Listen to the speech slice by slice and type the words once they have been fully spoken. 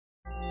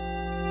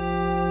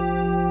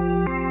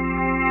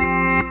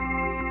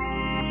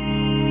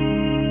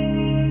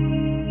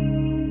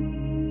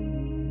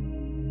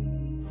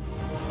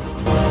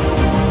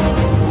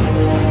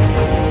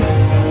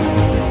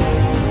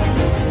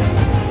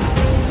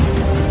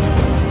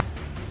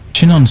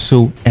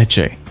Chinonso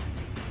Eche.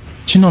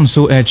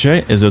 Chinonso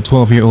Eche is a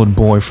 12-year-old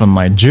boy from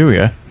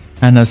Nigeria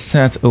and has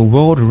set a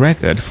world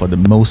record for the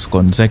most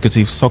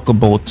consecutive soccer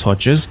ball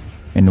touches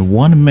in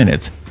 1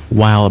 minute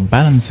while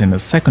balancing a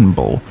second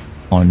ball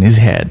on his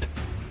head.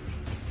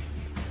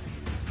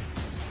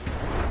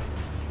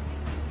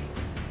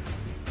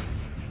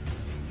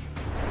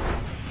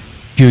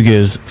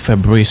 Hugues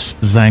Fabrice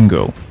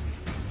Zango.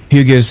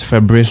 Hugues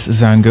Fabrice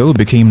Zango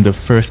became the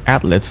first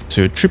athlete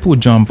to triple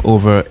jump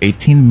over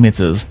 18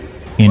 meters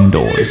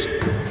indoors.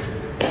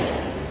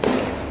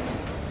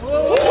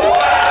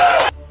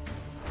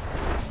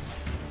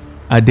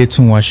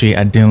 Adetunwase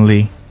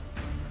Adenle.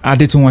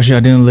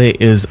 Adetunwase Adenle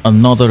is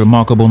another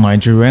remarkable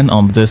Nigerian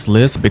on this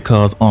list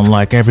because,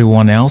 unlike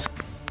everyone else,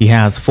 he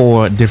has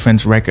 4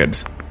 different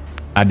records.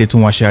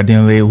 Adetunwase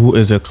Adenle, who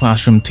is a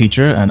classroom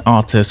teacher and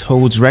artist,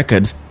 holds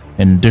records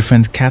in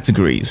different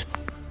categories.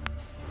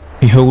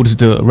 He holds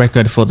the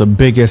record for the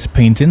biggest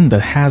painting that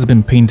has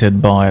been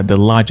painted by the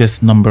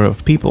largest number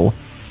of people,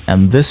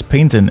 and this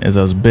painting is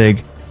as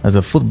big as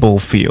a football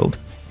field.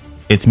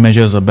 It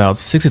measures about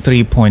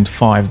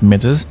 63.5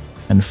 meters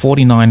and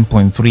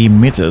 49.3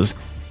 meters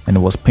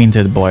and was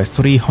painted by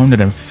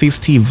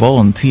 350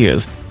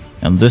 volunteers,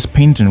 and this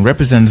painting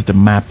represents the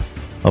map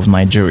of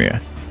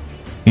Nigeria.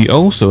 He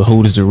also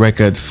holds the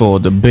record for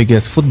the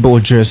biggest football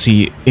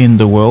jersey in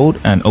the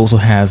world and also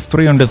has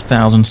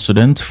 300,000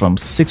 students from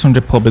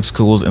 600 public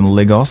schools in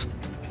Lagos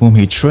whom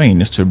he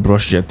trains to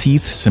brush their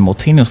teeth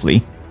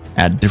simultaneously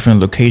at different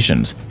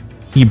locations.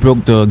 He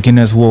broke the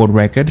Guinness World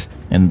Record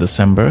in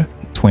December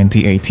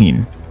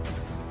 2018.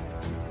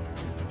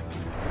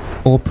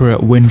 Oprah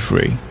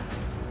Winfrey.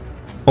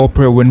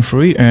 Oprah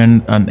Winfrey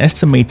earned an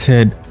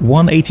estimated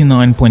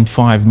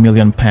 £189.5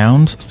 million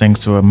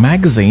thanks to a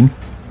magazine,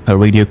 her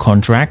radio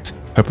contract,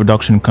 her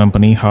production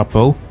company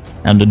Harpo,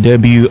 and the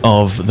debut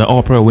of the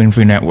Oprah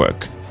Winfrey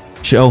Network.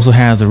 She also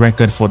has a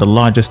record for the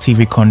largest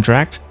TV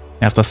contract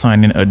after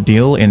signing a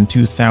deal in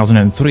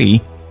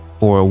 2003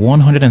 for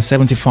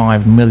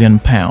 £175 million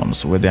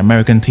with the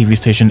American TV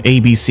station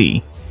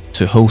ABC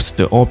to host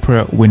the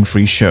Oprah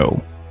Winfrey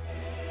Show.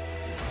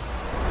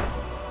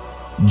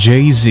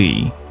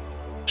 Jay-Z.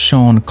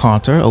 Sean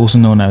Carter, also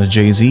known as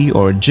Jay-Z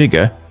or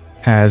Jigga,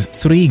 has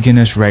 3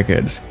 Guinness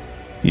records.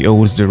 He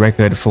holds the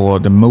record for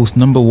the most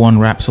 #1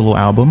 rap solo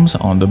albums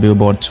on the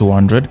Billboard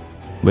 200,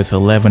 with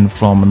 11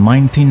 from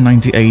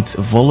 1998's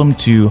Volume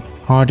 2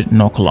 Hard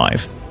Knock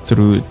Life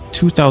through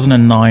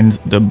 2009's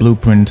The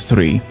Blueprint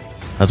 3,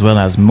 as well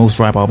as most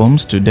rap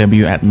albums to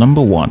debut at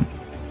 #1.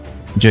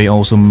 Jay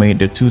also made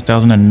the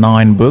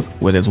 2009 book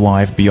with his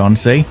wife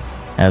Beyoncé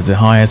as the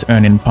highest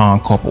earning power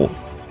couple.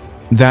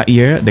 That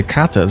year, the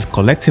Carters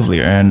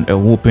collectively earned a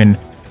whopping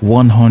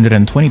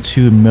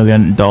 $122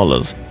 million.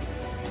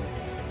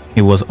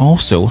 He was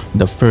also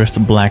the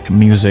first black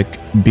music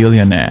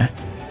billionaire.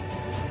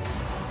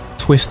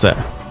 Twister.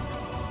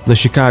 The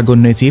Chicago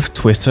native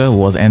Twister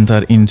was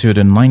entered into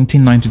the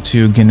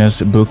 1992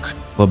 Guinness Book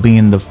for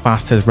being the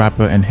fastest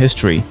rapper in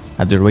history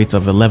at the rate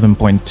of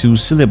 11.2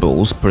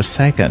 syllables per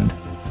second.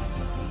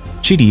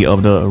 Chidi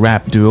of the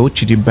rap duo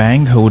Chidi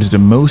Bang holds the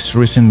most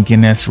recent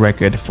Guinness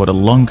record for the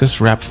longest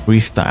rap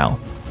freestyle.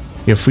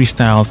 He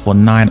freestyled for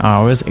 9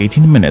 hours,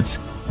 18 minutes,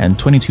 and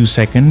 22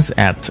 seconds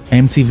at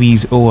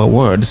MTV's O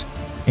Awards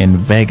in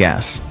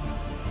Vegas.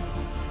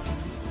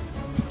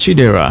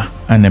 Chidera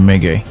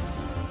Anemege.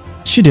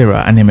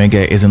 Chidera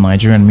Anemege is a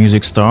Nigerian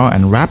music star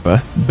and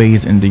rapper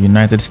based in the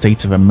United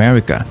States of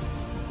America.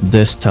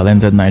 This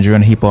talented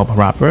Nigerian hip-hop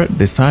rapper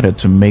decided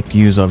to make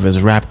use of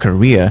his rap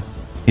career.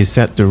 He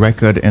set the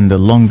record in the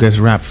longest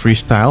rap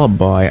freestyle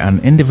by an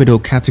individual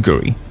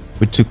category,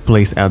 which took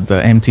place at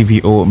the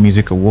MTV O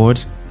Music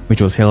Awards,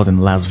 which was held in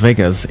Las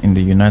Vegas in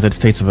the United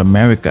States of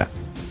America.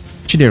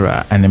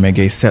 Chidera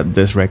Anemege set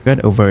this record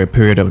over a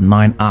period of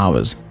 9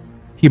 hours.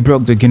 He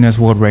broke the Guinness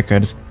World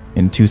Records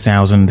in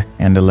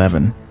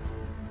 2011.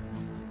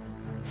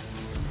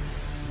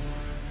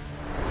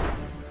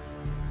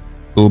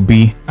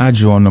 Obi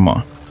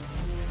Ajuonuma.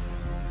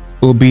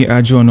 Obi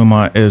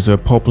Ajuonuma is a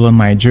popular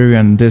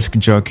Nigerian disc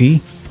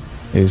jockey.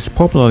 He is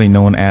popularly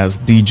known as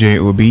DJ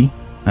Obi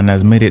and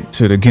has made it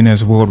to the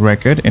Guinness World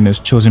Record in his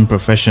chosen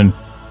profession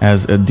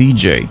as a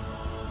DJ.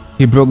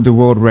 He broke the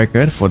world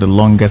record for the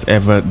longest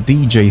ever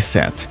DJ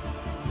set.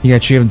 He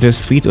achieved this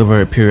feat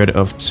over a period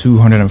of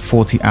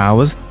 240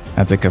 hours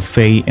at a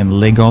cafe in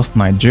Lagos,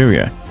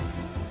 Nigeria.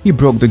 He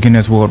broke the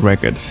Guinness World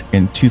Records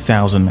in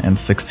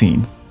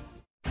 2016.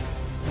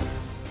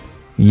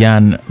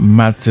 Jan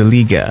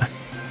Mateliga.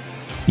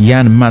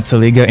 Jan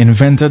Mateliga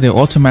invented the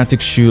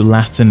automatic shoe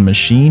lasting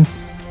machine,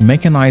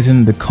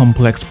 mechanizing the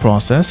complex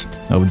process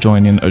of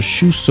joining a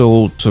shoe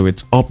sole to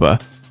its upper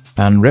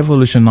and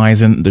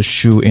revolutionizing the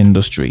shoe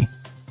industry.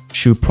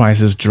 Shoe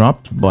prices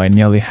dropped by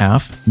nearly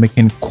half,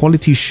 making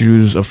quality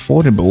shoes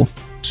affordable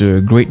to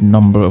a great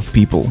number of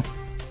people.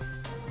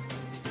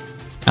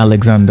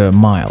 Alexander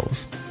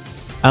Miles.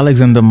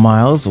 Alexander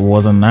Miles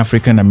was an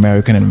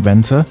African-American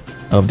inventor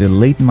of the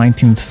late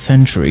 19th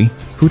century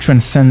who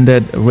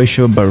transcended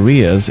racial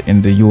barriers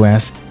in the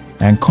US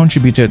and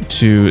contributed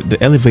to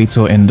the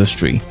elevator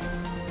industry.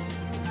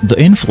 The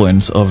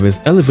influence of his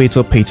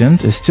elevator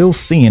patent is still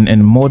seen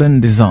in modern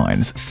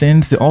designs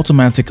since the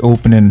automatic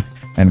opening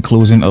and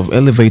closing of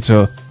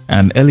elevator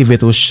and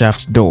elevator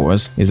shaft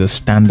doors is a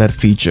standard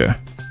feature.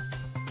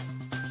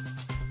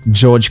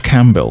 George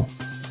Campbell.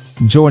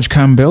 George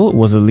Campbell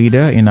was a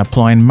leader in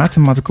applying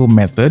mathematical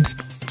methods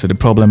to the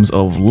problems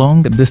of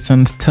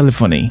long-distance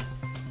telephony.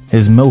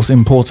 His most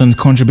important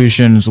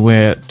contributions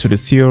were to the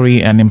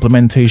theory and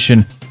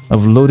implementation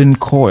of loading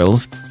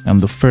coils and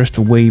the first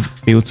wave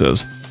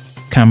filters.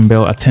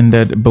 Campbell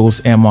attended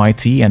both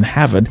MIT and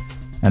Harvard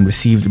and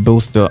received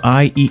both the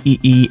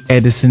IEEE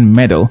Edison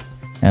Medal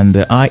and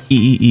the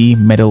IEEE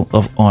Medal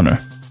of Honor.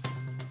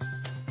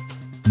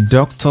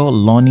 Dr.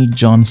 Lonnie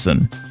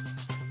Johnson.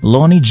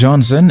 Lonnie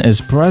Johnson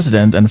is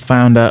president and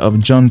founder of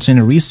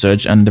Johnson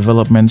Research and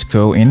Development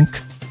Co.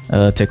 Inc.,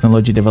 a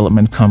technology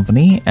development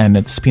company, and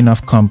its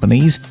spin-off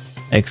companies,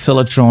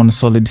 Acceleron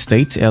Solid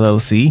State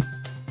LLC,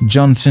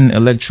 Johnson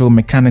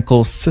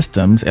Electromechanical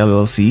Systems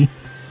LLC,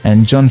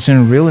 and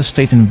Johnson Real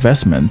Estate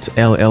Investment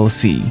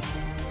LLC.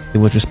 He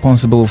was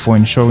responsible for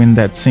ensuring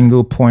that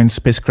single-point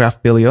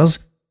spacecraft failures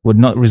would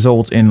not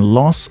result in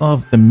loss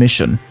of the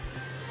mission.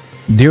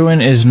 During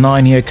his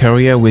 9-year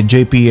career with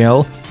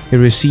JPL, he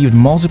received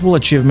multiple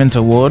achievement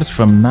awards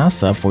from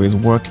NASA for his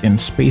work in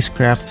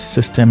spacecraft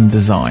system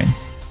design.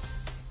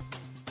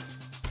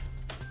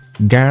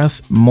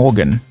 Gareth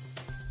Morgan.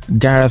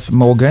 Gareth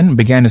Morgan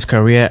began his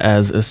career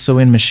as a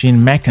sewing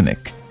machine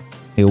mechanic.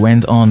 He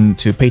went on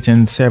to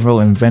patent several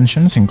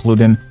inventions,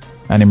 including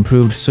an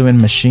improved sewing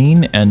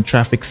machine and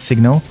traffic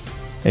signal,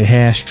 a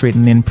hair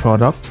straightening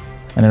product,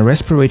 and a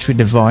respiratory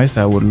device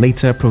that would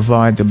later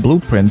provide the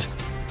blueprint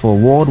for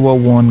World War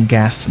I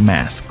gas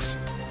masks.